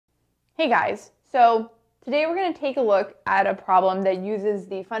Hey guys, so today we're going to take a look at a problem that uses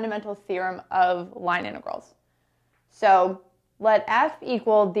the fundamental theorem of line integrals. So let f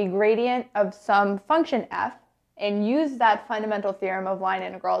equal the gradient of some function f and use that fundamental theorem of line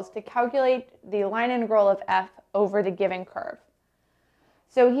integrals to calculate the line integral of f over the given curve.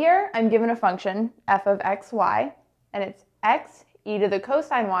 So here I'm given a function f of xy, and it's x e to the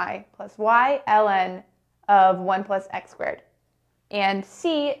cosine y plus y ln of 1 plus x squared. And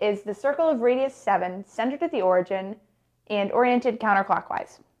C is the circle of radius 7, centered at the origin, and oriented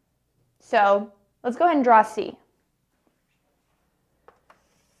counterclockwise. So let's go ahead and draw C.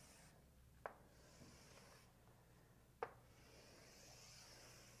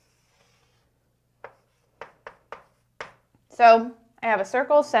 So I have a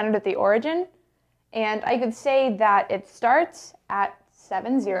circle centered at the origin, and I could say that it starts at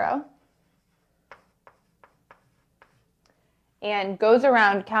 7, 0, and goes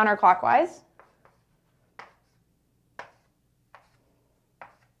around counterclockwise,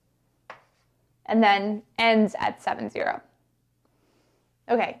 and then ends at 7, 0.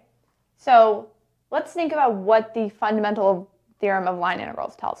 Okay, so let's think about what the fundamental theorem of line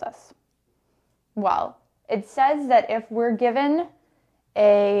integrals tells us. Well, it says that if we're given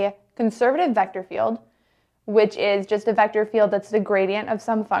a conservative vector field, which is just a vector field that's the gradient of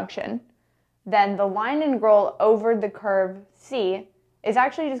some function, then the line integral over the curve C is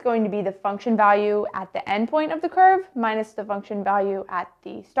actually just going to be the function value at the end point of the curve minus the function value at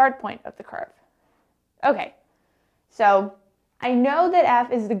the start point of the curve. Okay, so I know that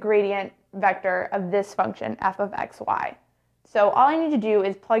f is the gradient vector of this function, f of xy. So all I need to do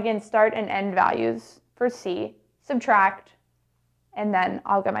is plug in start and end values for C, subtract, and then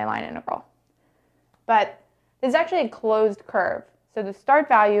I'll get my line integral. But this is actually a closed curve. So the start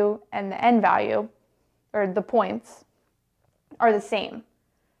value and the end value, or the points, are the same.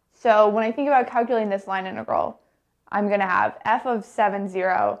 So when I think about calculating this line integral, I'm going to have f of 7,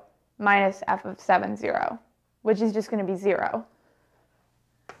 0 minus f of 7, 0, which is just going to be 0.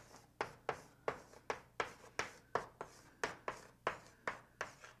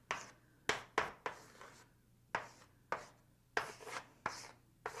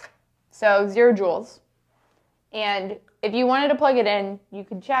 So 0 joules. And if you wanted to plug it in, you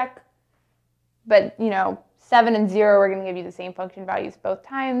could check, but 7 and 0 are going to give you the same function values both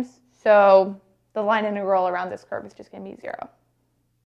times, so the line integral around this curve is just going to be 0.